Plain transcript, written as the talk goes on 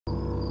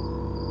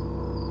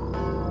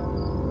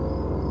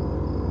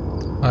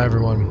Hi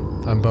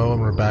everyone, I'm Bo and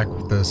we're back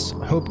with this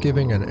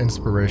hope-giving and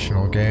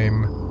inspirational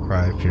game,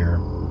 Cry of Fear.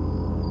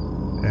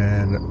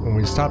 And when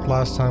we stopped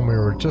last time, we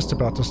were just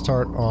about to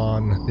start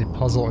on the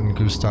puzzle in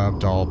Gustav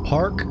Dahl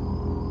Park.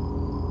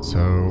 So,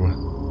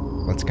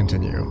 let's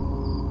continue.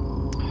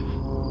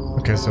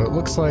 Okay, so it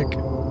looks like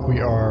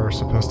we are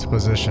supposed to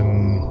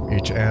position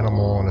each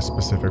animal in a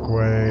specific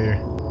way.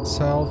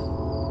 South,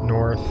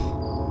 north,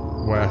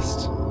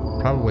 west,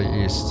 probably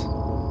east.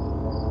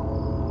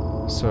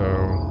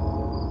 So,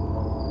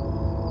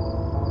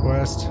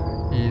 west,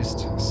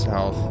 east,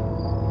 south,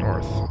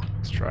 north.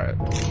 Let's try it.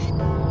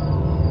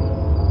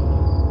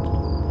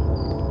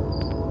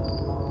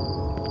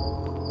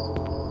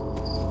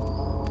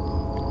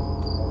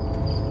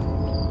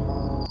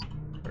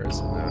 Where is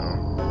it now?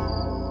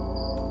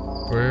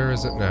 Where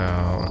is it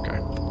now? Okay.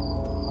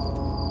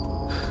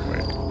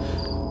 Wait.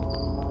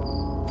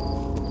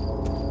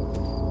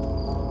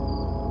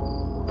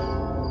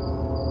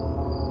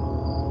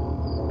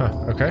 Huh,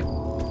 okay.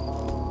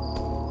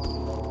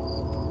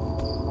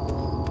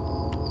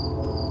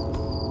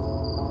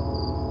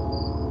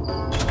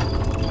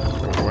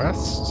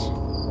 West.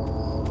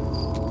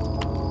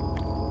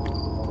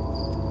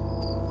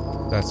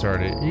 That's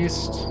already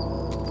east.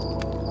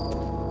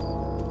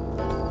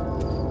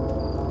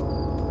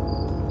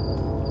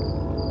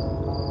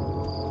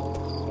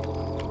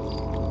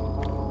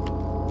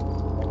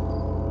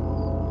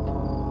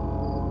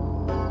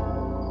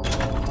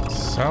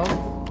 South.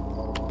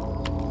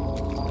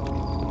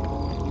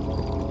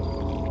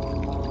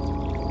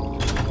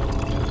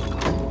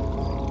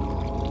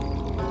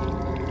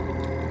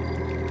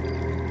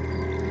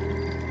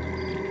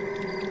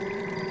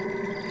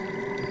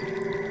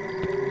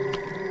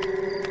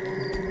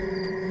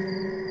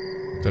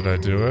 Did I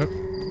do it?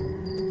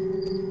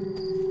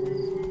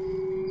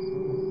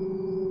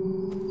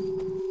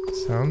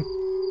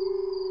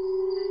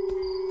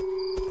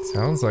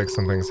 Sounds like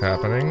something's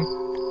happening.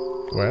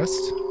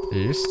 West,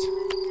 east,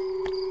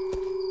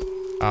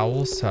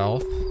 owl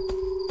south.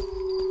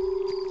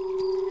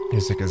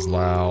 Music is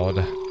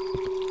loud.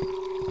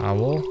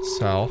 Owl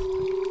south,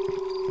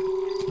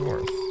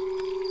 north.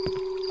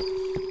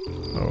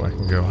 Oh, I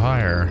can go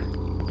higher.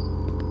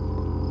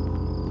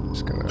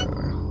 Just gonna.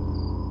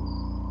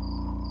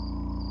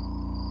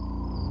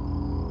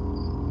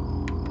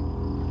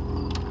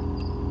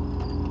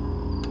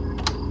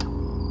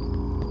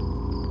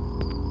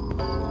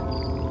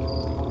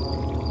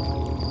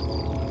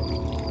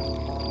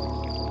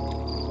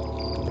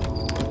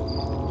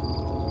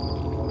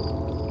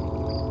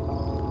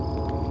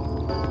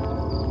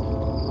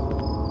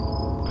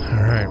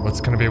 What's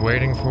gonna be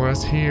waiting for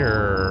us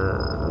here?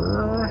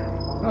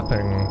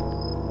 Nothing.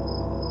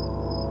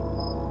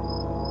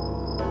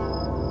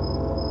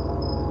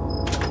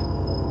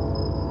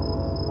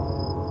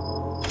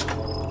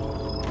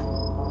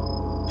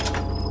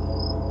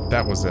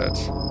 That was it.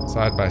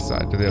 Side by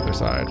side to the other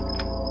side.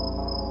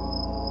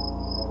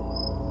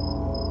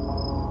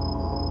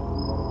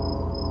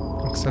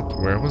 Except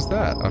where was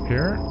that? Up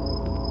here?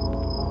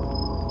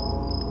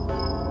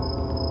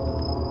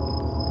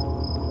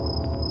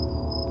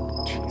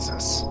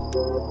 Jesus.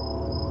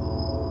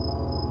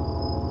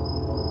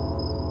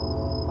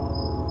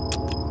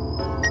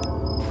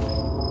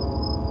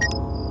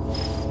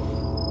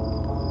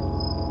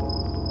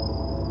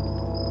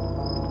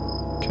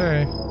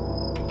 Okay.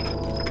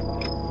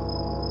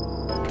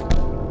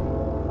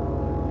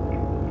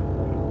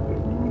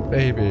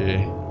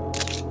 Baby.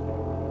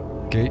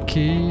 Gate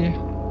key.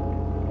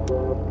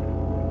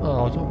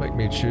 Oh, don't make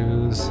me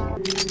choose.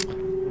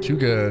 Too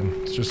good.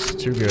 It's just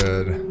too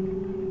good.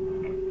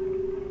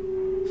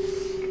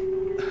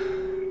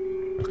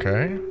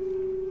 Okay.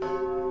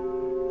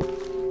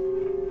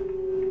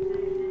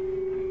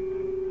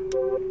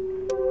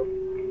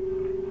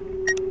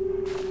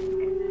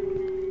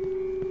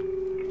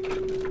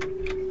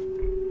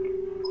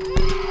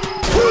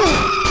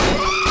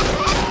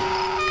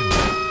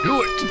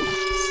 Do it!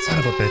 Son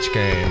of a bitch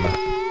game.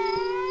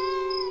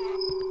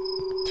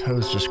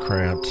 Toes just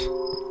cramped.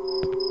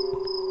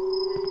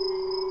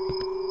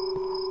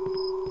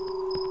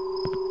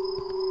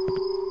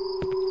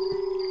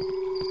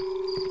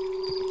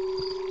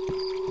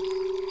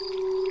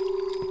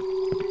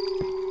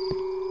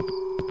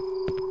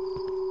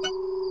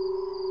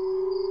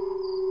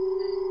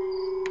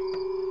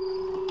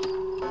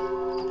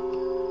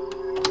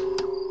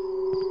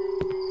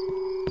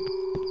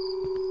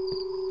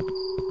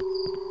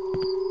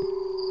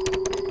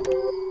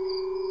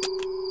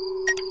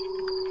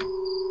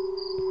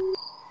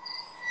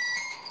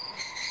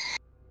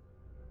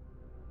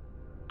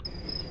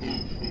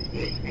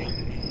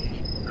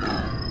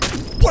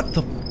 What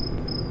the?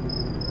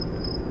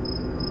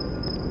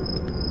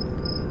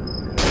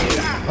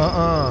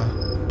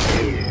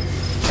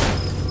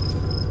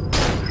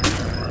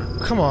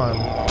 Come on.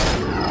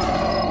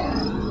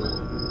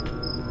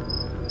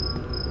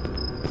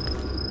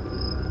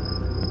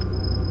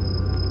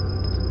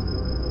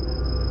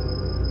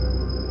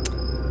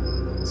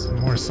 Some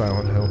more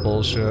Silent Hill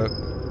bullshit.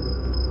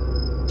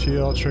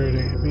 TL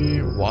Trading B.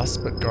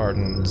 Waspet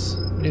Gardens.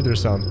 Neither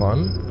sound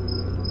fun.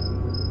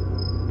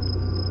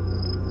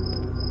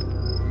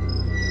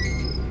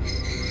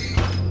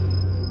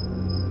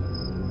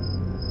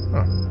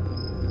 Huh.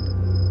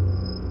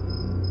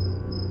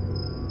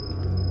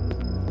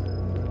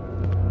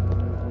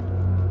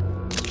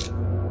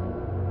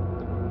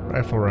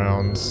 Rifle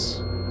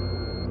rounds.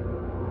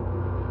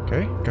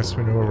 Okay, guess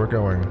we know where we're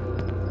going.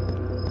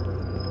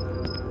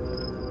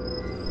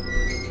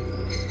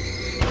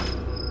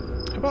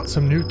 How about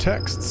some new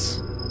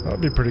texts? That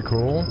would be pretty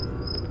cool.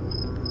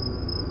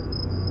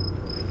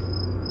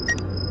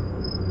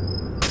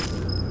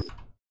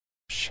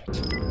 Shit.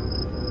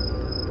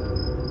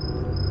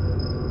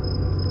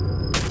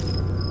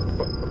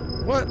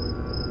 What?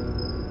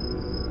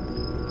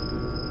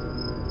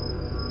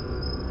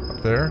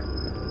 Up there?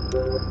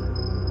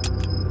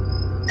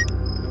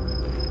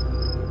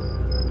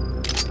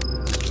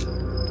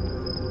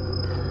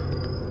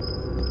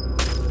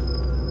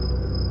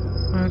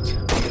 What?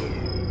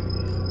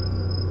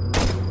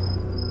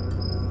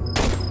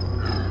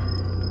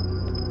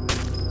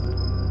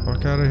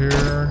 Fuck out of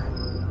here.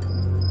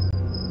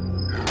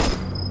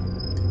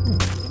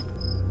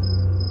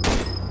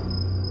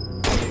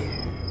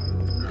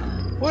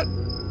 What?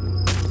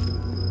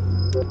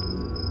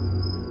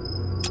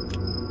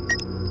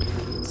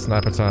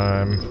 Sniper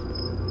time.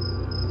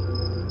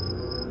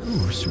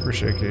 Ooh, super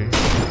shaky.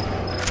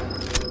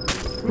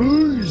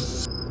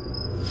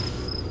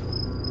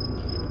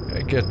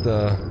 I get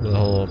the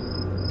whole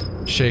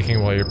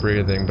shaking while you're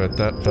breathing, but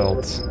that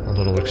felt a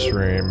little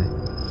extreme.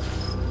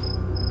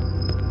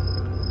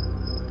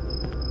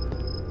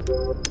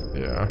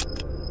 Yeah.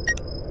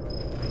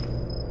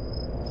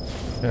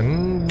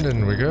 And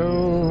in we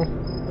go.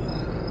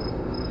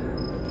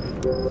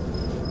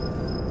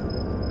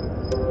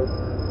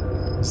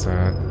 What's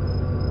that?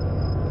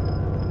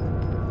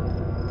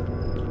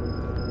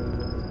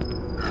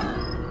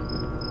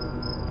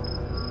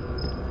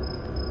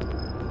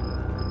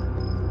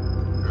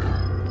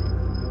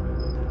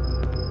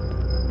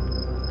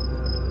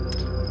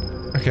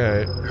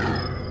 Okay.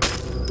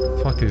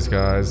 Fuck these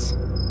guys.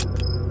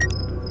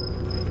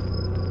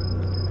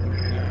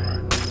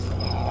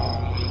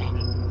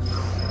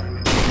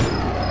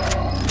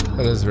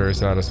 That is very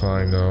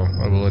satisfying though,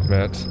 I will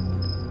admit.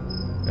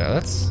 Yeah,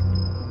 that's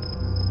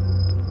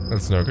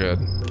no good.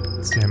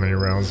 Let's see how many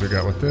rounds we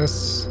got with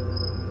this.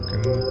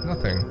 Fucking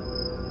nothing.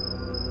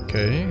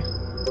 Okay.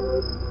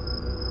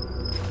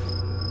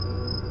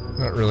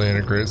 Not really in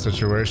a great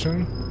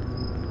situation.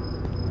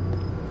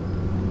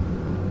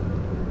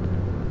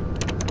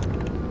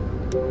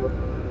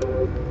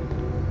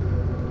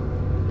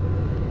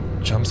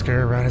 Jump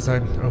scare right as I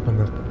open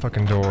the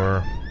fucking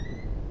door.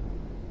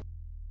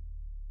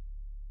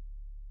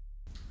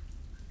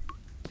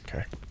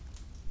 Okay.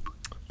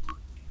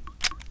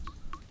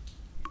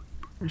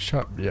 We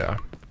shot, yeah.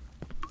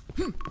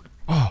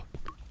 Oh!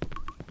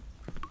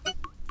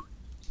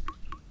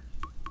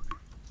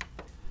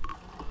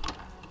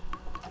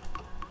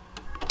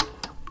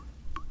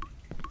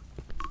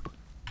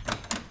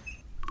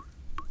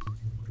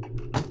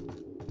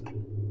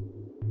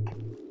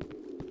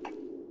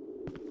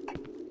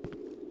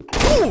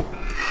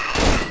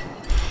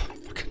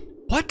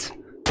 What?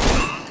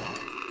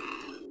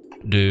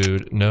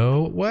 Dude,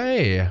 no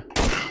way.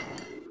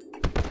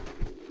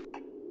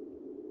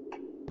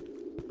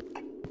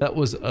 That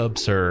was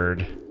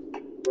absurd.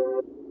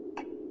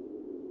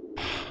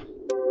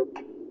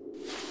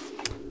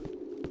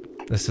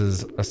 This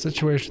is a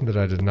situation that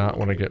I did not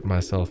want to get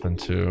myself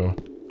into.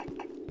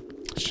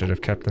 Should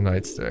have kept the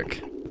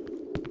nightstick.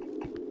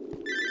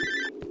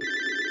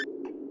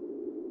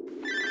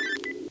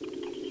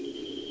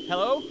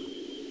 Hello?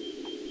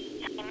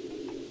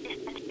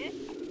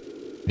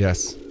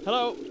 Yes.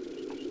 Hello?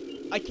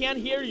 I can't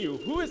hear you.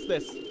 Who is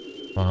this?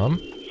 Mom?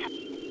 Where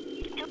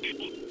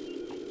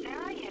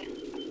are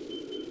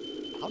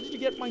you? How did you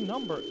get my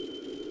number?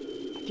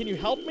 Can you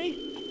help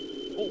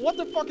me? What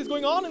the fuck is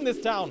going on in this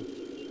town?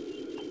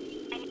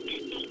 I need to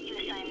speak to you,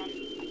 Simon.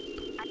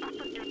 I'm up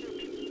on the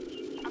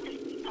roof. Up in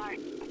the park.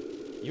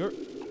 You're...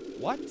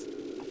 what?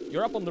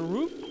 You're up on the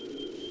roof?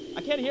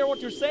 I can't hear what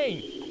you're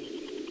saying.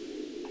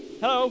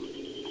 Hello?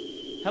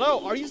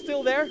 Hello, are you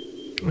still there?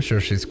 I'm sure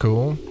she's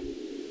cool.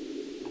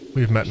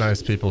 We've met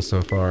nice people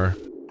so far.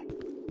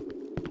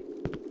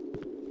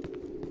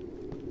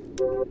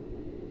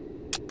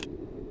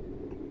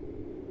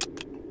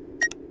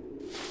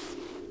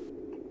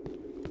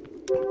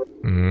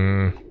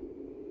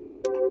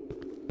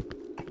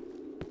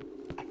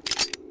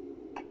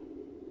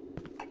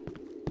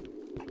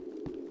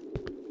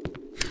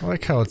 I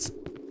like how it's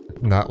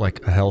not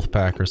like a health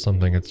pack or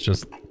something, it's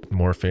just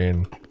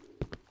morphine.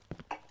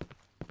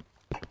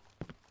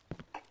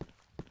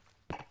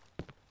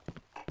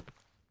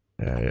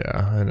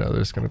 Yeah, I know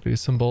there's gonna be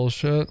some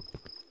bullshit.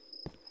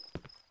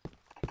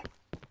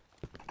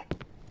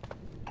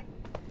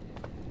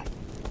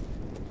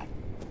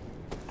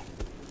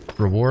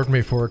 Reward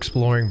me for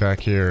exploring back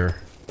here.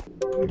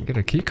 Didn't get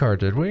a key card,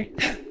 did we?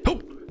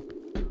 Oh!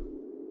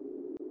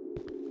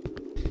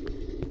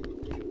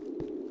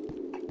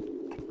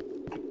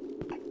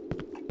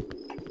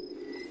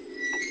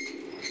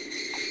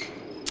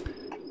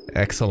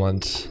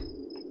 Excellent.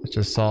 I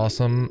just saw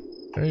some.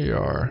 There you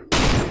are.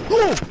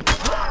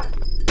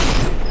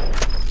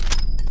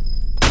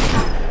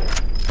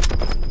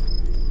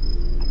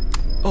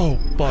 Oh,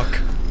 fuck.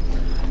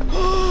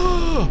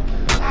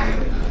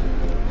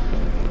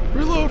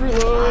 Reload,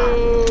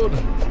 reload!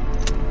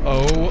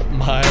 Oh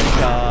my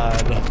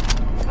god.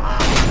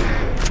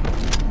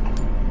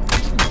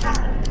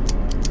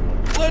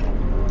 What?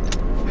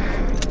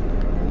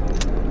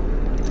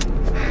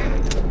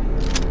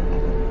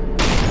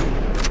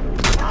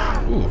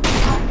 Ooh.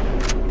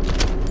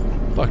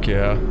 Fuck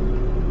yeah.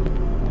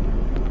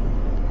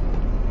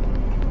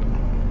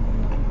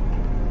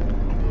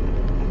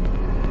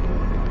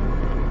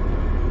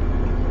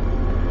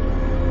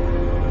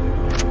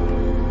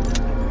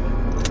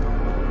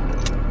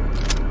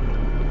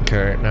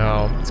 Okay,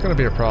 now it's gonna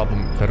be a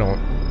problem if I don't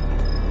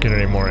get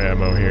any more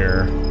ammo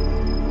here.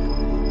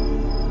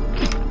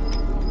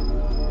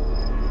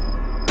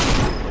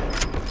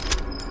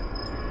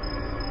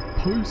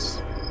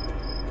 Peace.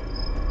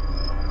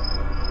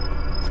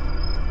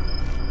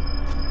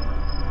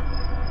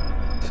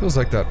 Feels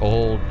like that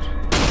old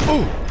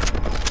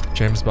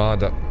James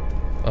Bond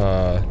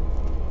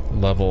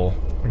level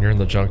when you're in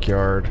the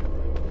junkyard.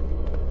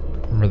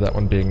 Remember that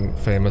one being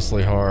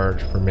famously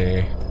hard for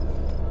me.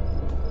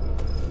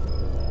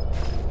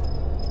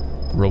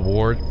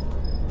 Reward.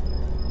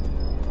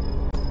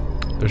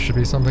 There should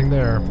be something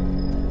there.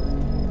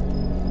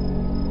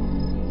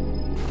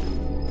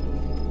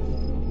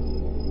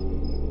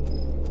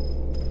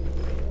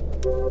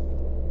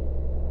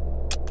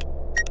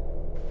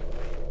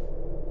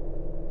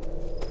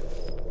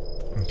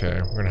 Okay,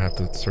 we're gonna have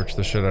to search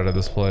the shit out of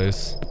this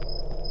place.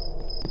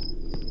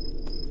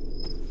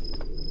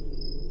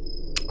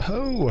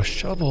 Oh, a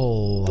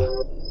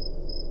shovel.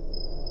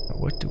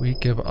 What do we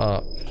give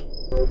up?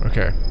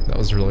 Okay, that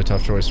was a really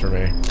tough choice for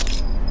me.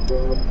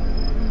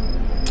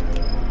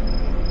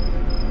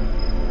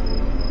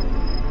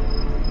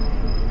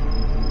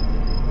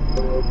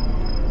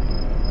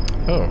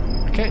 Oh,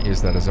 I can't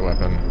use that as a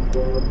weapon.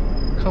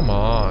 Come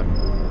on.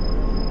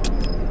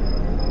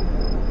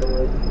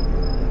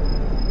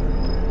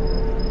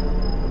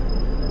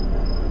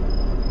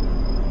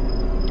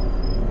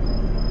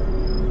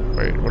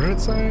 Wait, what did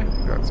it say?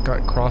 It's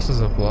got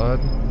crosses of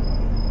blood.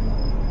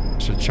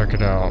 Should check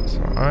it out.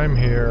 So I'm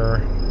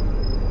here.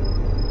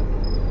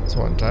 There's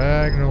one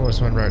diagonal, there's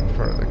one right in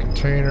front of the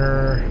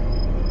container.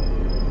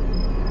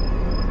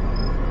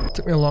 It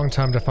took me a long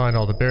time to find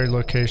all the buried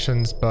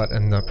locations, but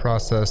in the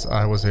process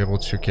I was able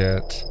to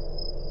get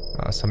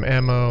some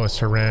ammo, a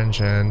syringe,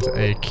 and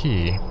a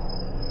key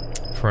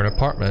for an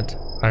apartment.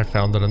 I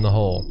found it in the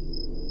hole.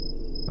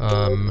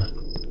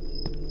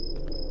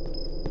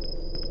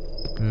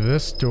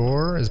 This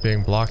door is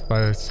being blocked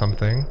by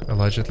something,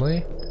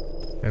 allegedly.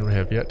 And we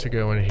have yet to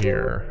go in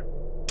here.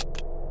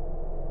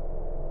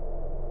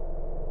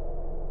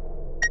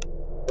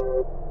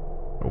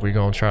 But we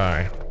gonna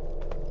try.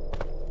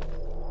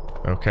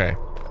 Okay.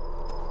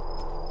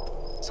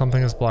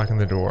 Something is blocking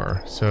the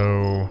door,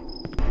 so...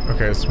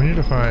 Okay, so we need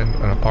to find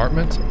an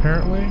apartment,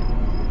 apparently.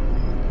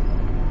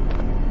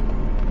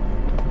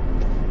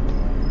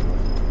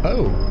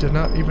 Oh, did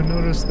not even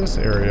notice this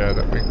area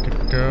that we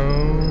could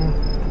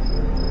go...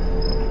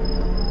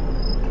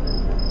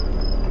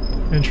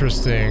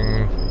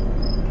 Interesting.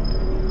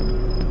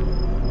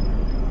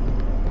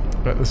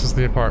 But this is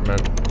the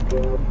apartment.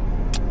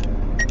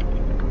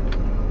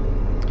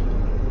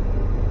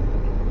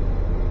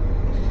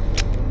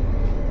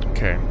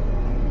 Okay.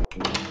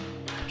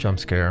 Jump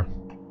scare.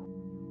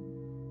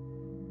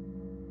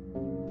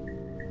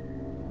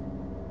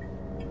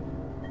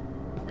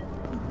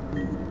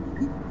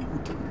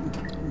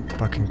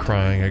 Fucking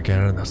crying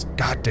again on those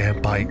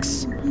goddamn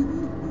bikes.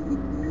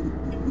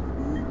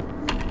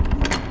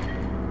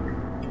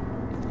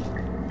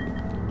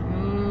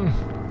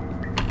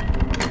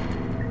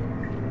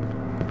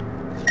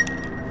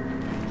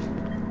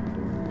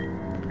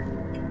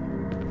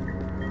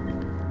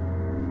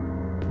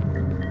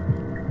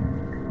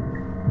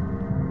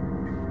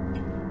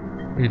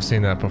 We've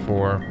seen that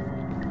before.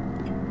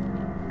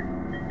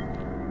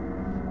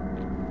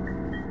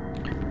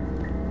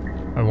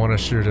 I want to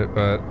shoot it,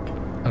 but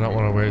I don't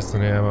want to waste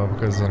any ammo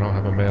because I don't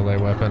have a melee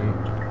weapon.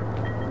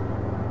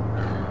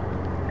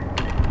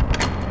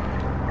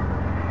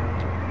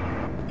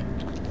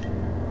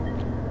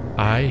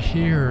 I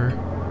hear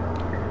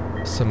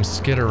some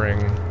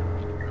skittering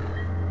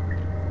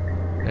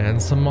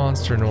and some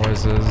monster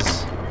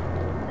noises.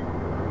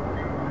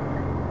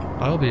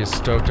 I'll be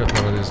stoked if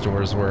none of these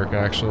doors work,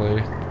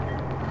 actually.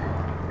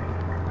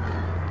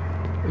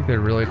 I think they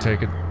really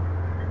take it.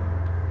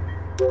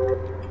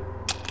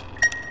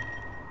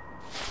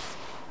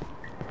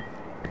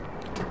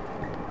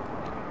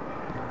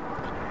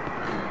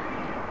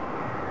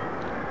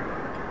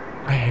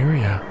 I hear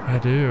ya. I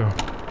do.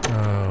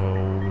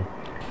 Oh.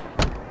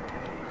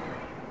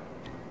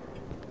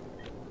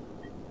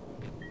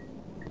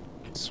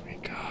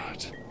 Sweet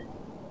God.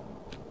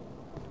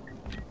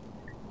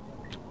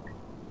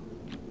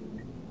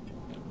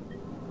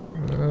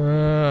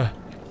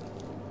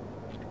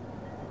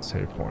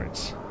 save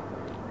points.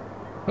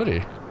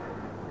 Hoodie.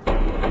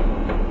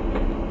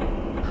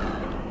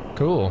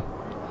 Cool.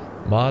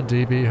 Mod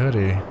DB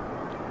hoodie.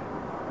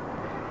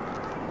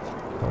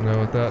 Don't know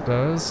what that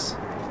does.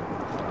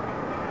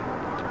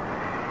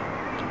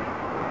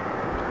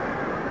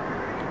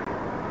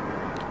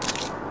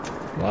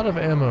 A lot of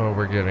ammo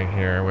we're getting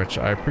here, which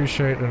I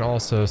appreciate and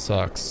also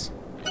sucks.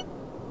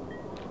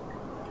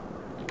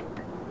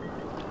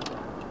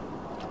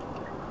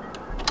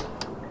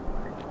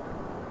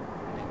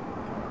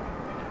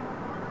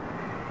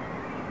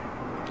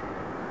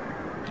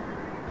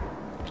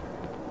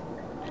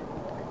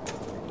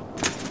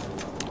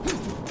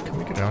 Can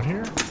we get out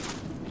here?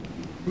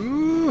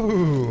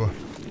 Ooh!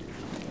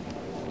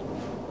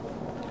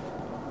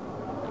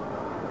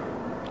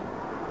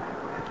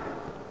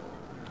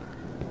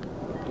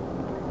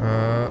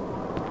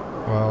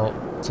 Well,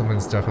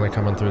 something's definitely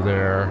coming through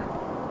there.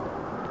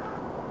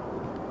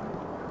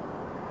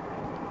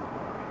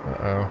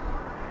 Uh-oh.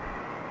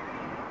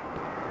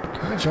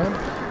 Can I jump?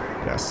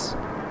 Yes.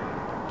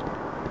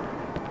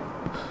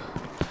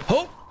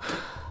 Oh!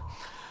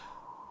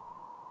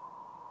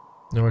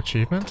 No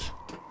achievement?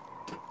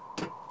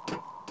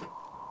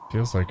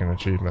 Feels like an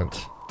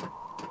achievement.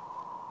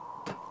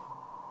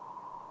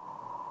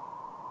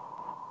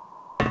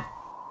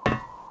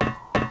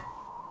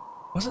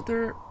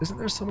 Isn't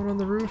there someone on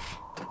the roof?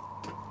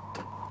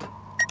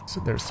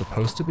 Isn't there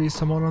supposed to be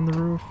someone on the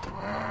roof?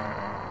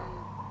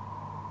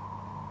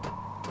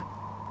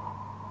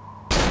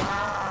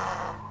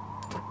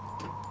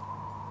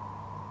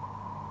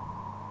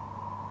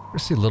 Ever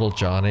see Little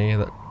Johnny,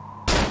 that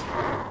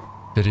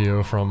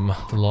video from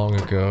long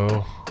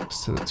ago?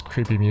 So it's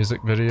creepy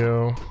music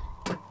video.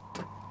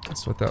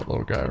 That's what that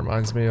little guy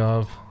reminds me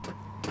of.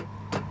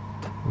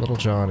 Little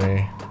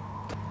Johnny.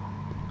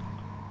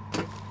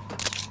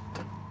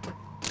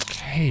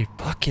 Hey,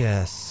 fuck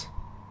yes.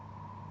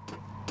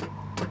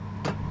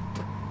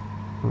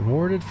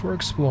 Rewarded for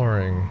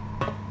exploring.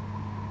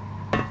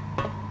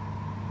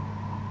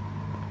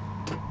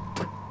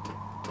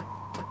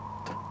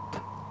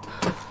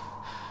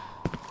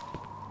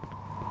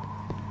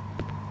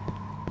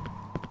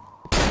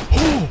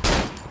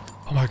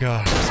 Oh my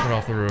god, I just went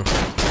off the roof.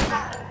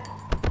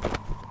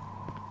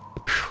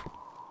 Whew.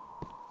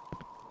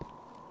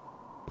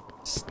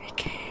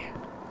 Sneaky.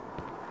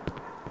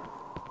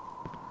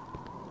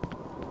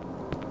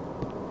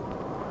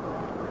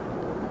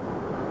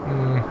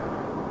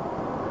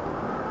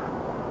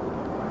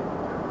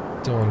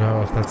 Don't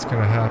know if that's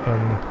gonna happen.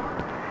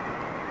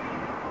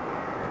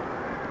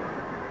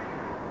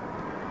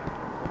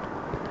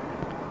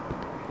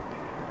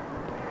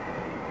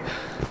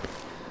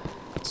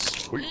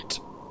 Sweet.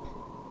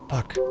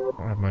 Fuck. I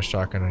don't have my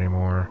shotgun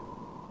anymore.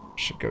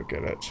 Should go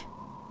get it.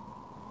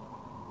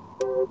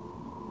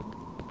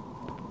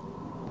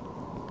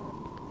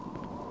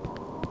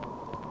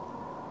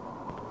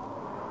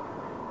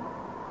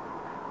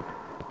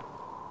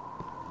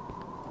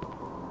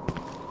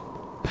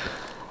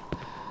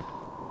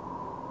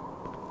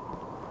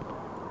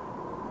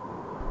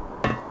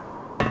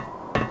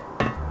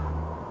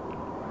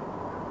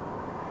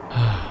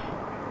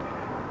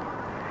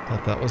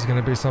 Thought that was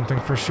gonna be something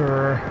for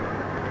sure.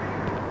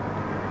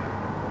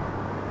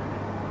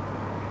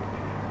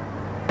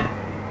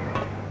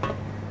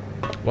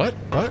 What?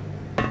 What?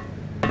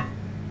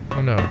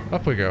 Oh no,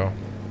 up we go.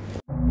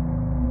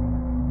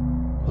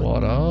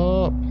 What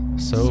up,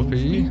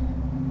 Sophie?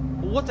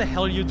 What the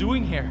hell are you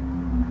doing here?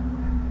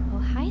 Oh,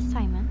 hi,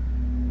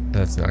 Simon.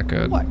 That's not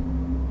good. What?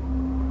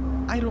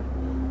 I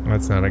don't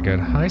That's not a good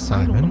hi,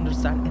 Simon.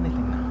 understand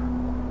anything now.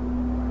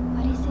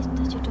 What is it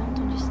that you don't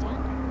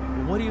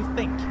understand? What do you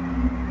think?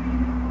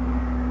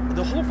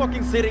 The whole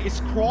fucking city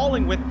is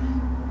crawling with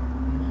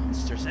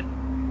monsters, and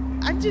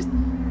I'm just...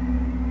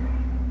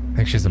 I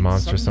think she's a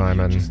monster,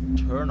 Suddenly you Simon.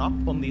 just turn up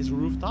on these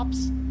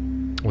rooftops.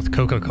 With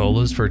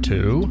Coca-Colas for What are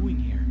you two? doing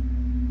here?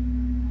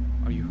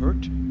 Are you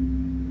hurt?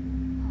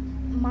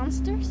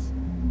 Monsters?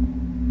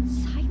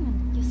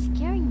 Simon, you're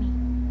scaring me.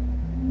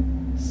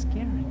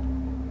 Scaring?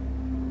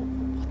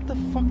 What the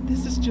fuck?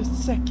 This is just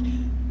sick.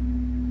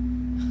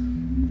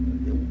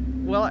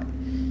 Well,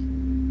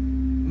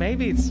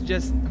 maybe it's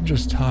just... I'm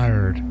just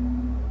tired.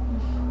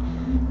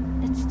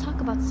 Let's talk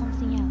about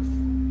something else.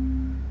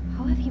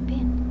 How have you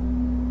been?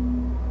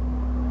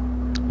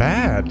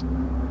 Bad.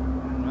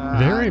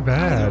 Very I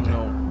bad. don't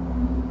know.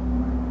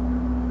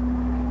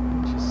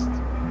 I'm just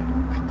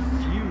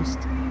confused.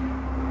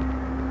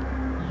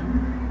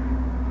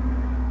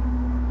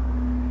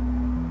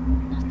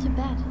 Not too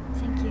bad,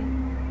 thank you.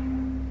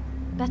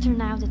 Better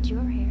now that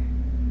you're here.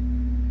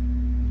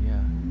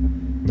 Yeah.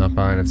 Not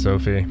buying it,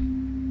 Sophie.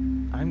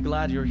 I'm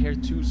glad you're here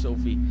too,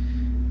 Sophie.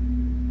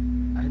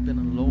 I've been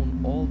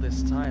alone all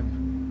this time.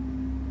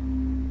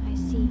 I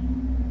see.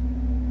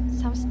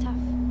 Sounds tough.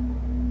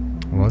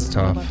 Well, it's What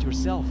tough. about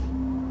yourself?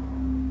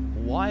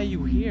 Why are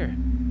you here?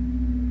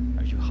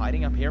 Are you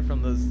hiding up here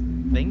from those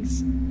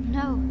things?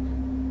 No,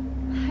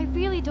 I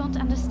really don't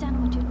understand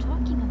what you're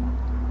talking about.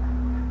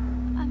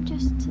 I'm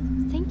just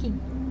thinking.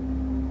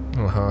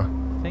 Uh-huh.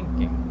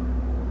 Thinking.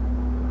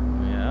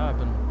 I've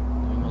been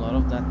doing a lot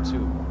of that too.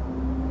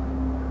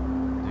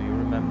 Do you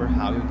remember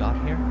how you got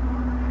here?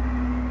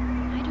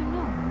 I don't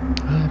know.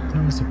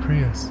 There was a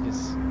Prius.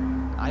 Because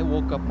I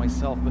woke up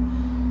myself, but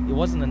it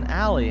was in an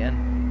alley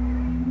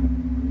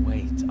and...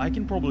 Wait, I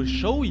can probably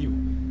show you.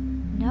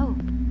 No.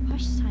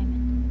 Hush,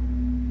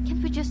 Simon.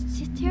 Can't we just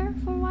sit here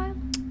for a while?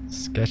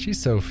 Sketchy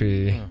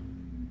Sophie. Huh.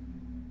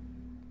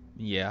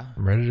 Yeah,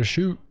 I'm ready to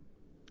shoot.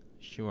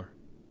 sure.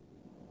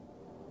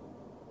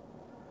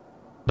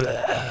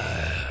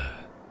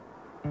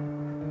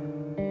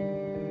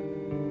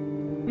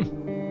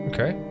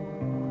 Okay.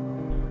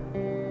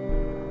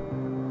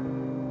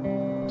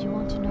 Do you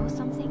want to know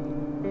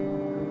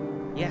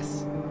something?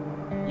 Yes.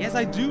 Yes,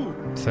 I do.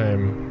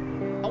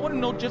 Same. I want to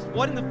know just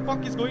what in the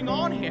fuck is going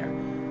on here.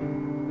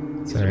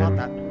 Is it about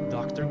that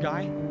doctor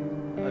guy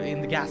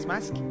in the gas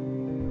mask?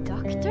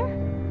 Doctor?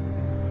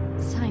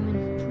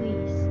 Simon,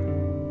 please.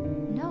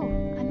 No,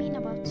 I mean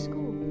about school.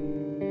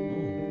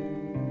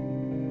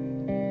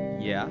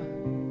 Yeah.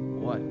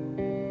 What?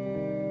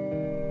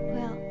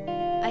 Well,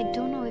 I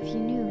don't know if you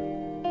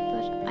knew,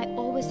 but I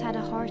always had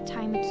a hard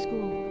time at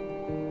school.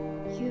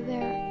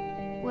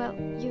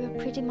 You were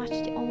pretty much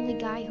the only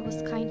guy who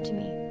was kind to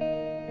me.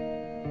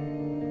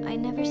 I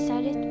never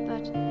said it,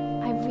 but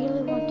I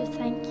really want to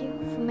thank you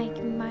for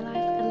making my life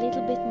a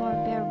little bit more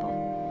bearable.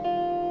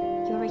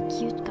 You're a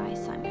cute guy,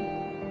 Simon.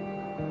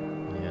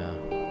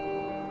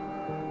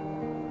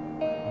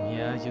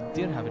 Yeah, you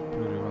did have it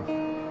pretty rough.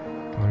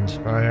 And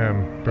I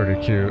am pretty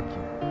cute.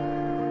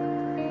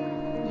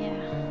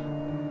 Yeah.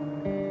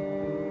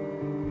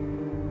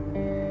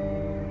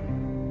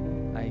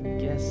 I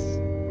guess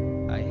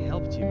I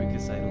helped you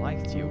because I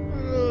liked you.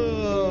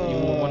 You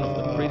were one of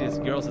the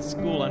prettiest girls at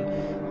school, and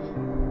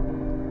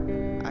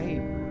I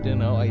don't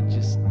know, I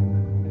guess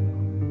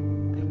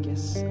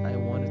I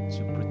wanted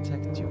to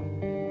protect you.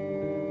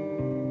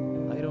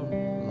 I don't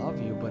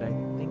love you, but I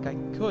think I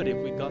could if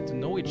we got to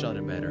know each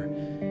other better.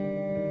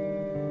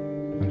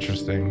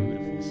 Interesting.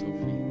 Beautiful,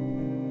 Sophie.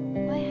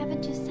 Why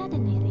haven't you said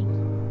anything?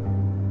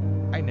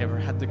 I never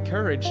had the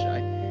courage.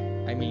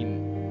 I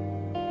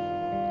mean,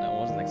 I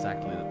wasn't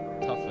exactly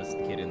the toughest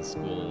kid in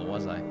school,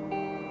 was I?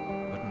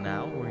 But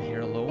now we're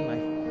here alone.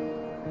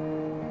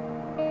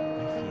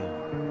 I feel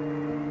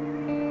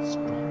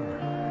stronger.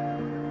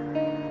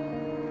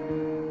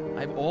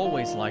 I've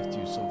always liked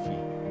you,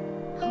 Sophie.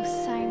 Oh,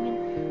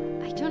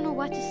 Simon, I don't know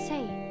what to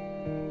say.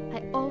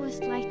 I always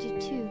liked you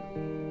too,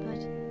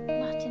 but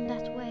not in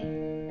that way.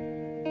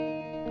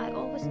 I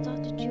always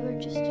thought that you were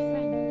just a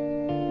friend,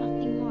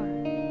 nothing more.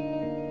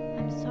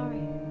 I'm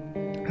sorry.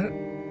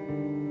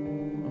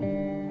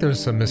 There's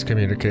some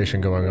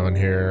miscommunication going on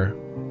here.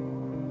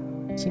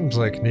 Seems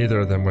like neither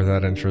of them were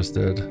that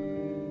interested.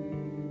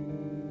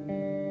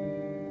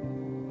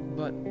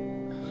 But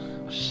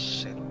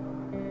shit.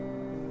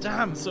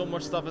 Damn, so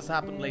much stuff has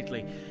happened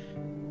lately.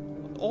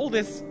 All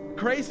this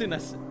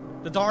craziness,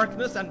 the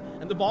darkness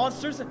and the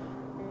monsters.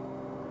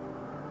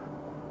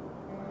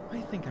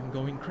 I think I'm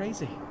going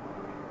crazy.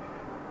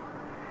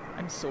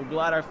 I'm so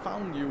glad I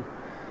found you.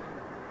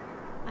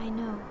 I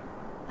know.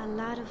 A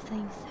lot of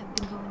things have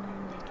been going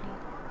on lately.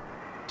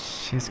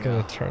 She's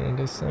gonna turn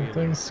into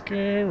something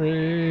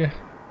scary.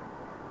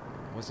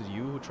 Was it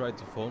you who tried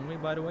to phone me,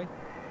 by the way?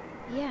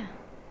 Yeah,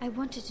 I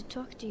wanted to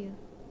talk to you.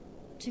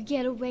 To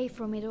get away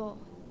from it all.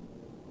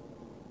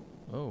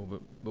 Oh,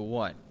 but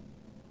what?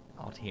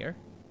 Out here?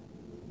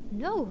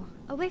 No,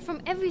 away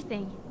from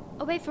everything.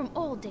 Away from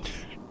all this.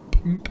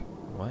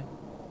 What?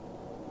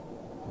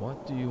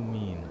 What do you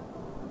mean?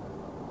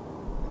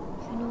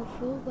 You know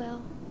full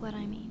well what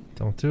I mean.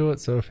 Don't do it,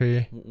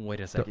 Sophie. Wait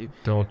a sec.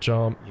 Don't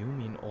jump. You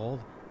mean all...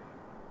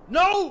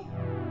 No!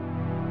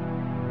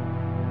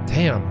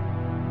 Damn.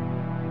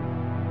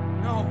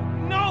 No!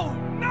 No!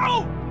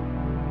 No!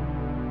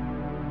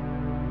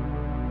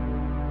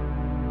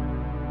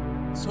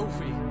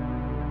 Sophie.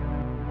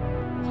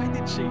 Why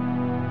did she...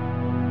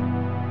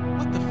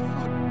 What the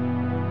fuck?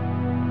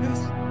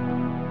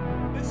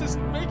 This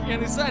isn't making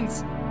any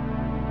sense.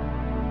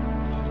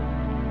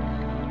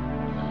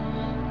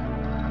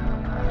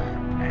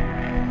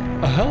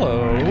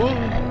 Hello.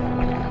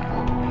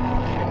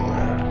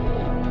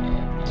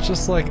 It's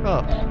just like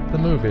Up, the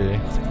movie.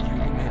 Was it you who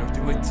made her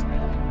do it?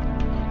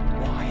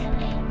 Why?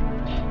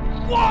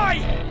 Why?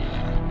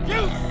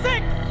 You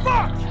sick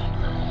fuck!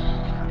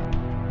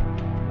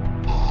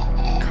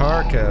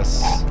 Carcass.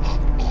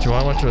 Do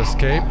I want to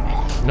escape?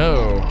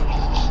 No.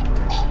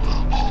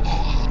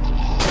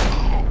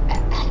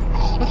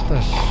 What the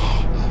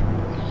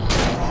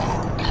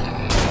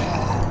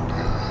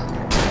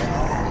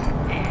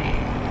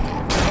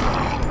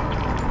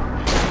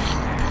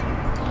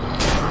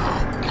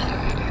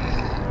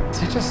Is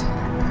he just...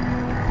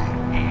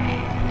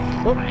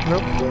 Oh,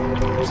 nope.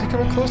 Is he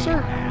coming closer?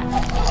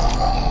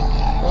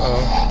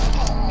 Uh-oh.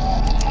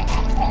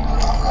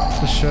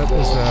 What the shit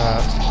is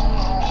that?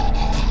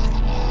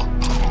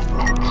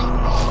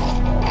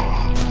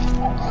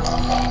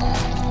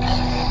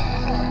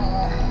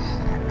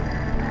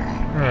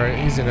 Alright,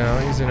 easy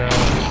now, easy now.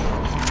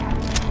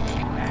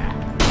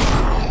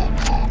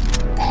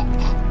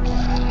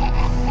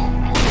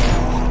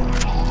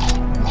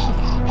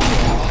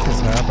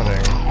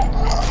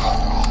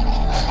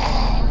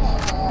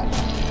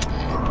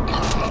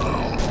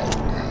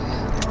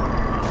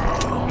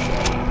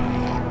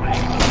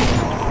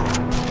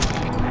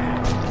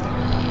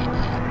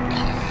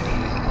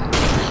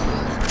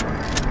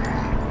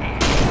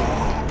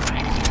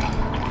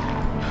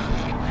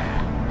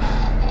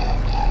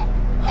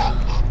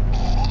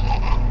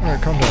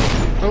 calm down.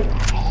 Oh.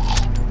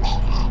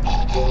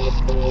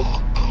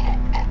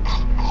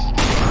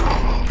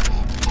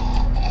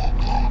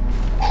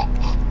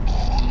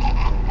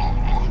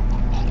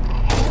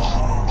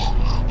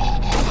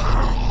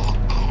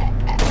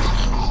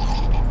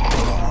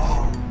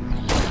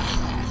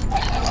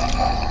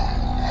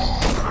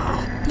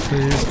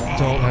 Please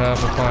don't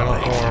have a final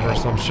form or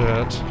some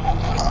shit.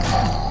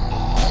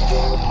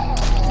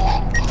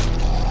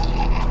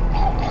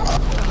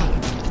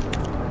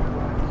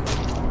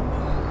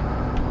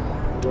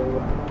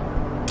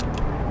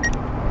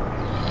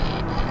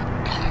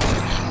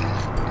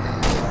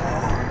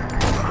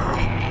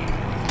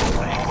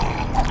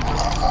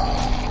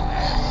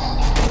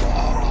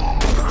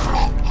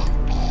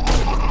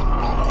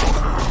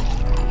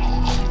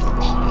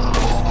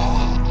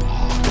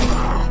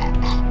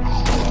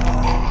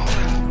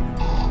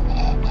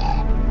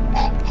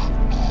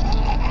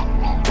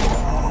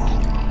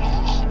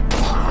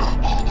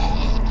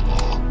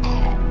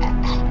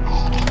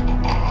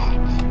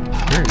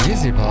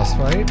 Easy boss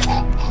fight.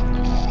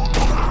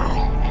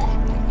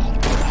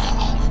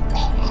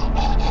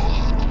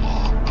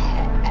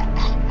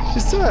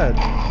 He's dead.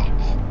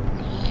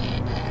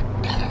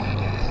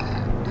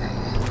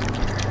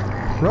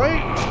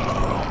 Right?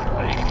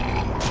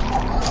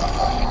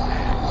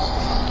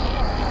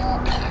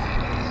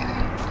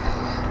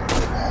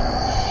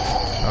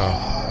 Oh.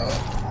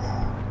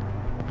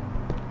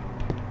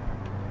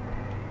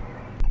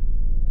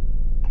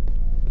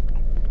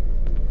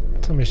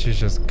 Tell me she's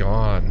just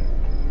gone.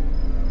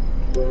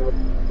 I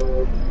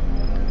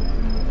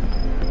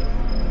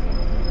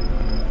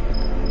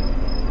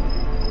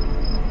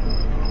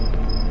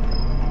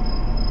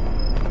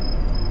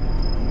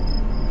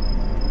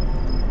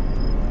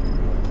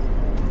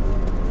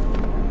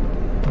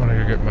want to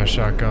go get my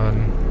shotgun.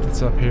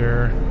 It's up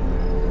here.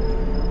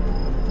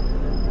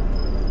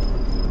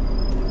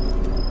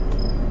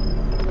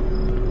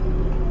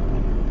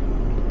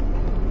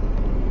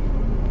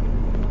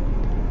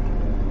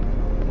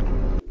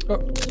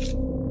 Oh.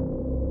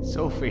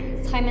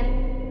 Sophie.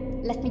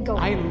 Simon, let me go.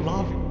 I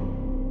love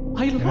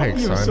you,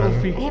 Thanks, Simon.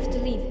 Sophie. I have to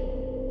leave.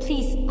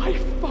 Please. I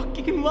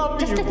fucking love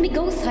Just you. let me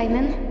go,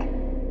 Simon.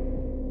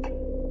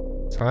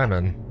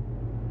 Simon.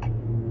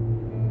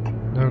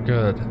 No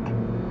good.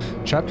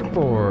 Chapter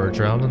 4,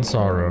 Drowned in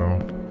Sorrow.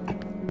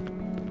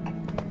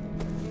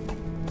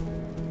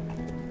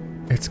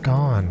 It's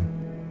gone.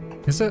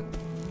 Is it?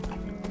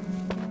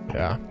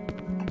 Yeah.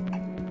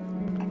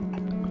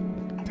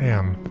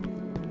 Damn.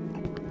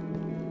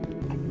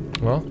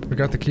 Well, we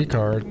got the key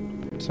card,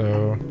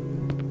 so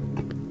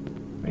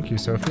thank you,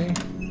 Sophie.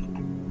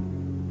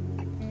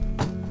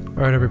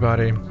 Alright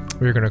everybody,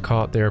 we're going to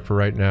call it there for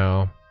right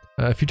now.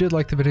 If you did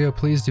like the video,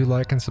 please do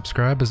like and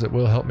subscribe as it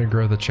will help me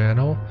grow the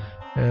channel.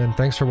 And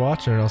thanks for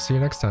watching, and I'll see you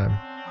next time.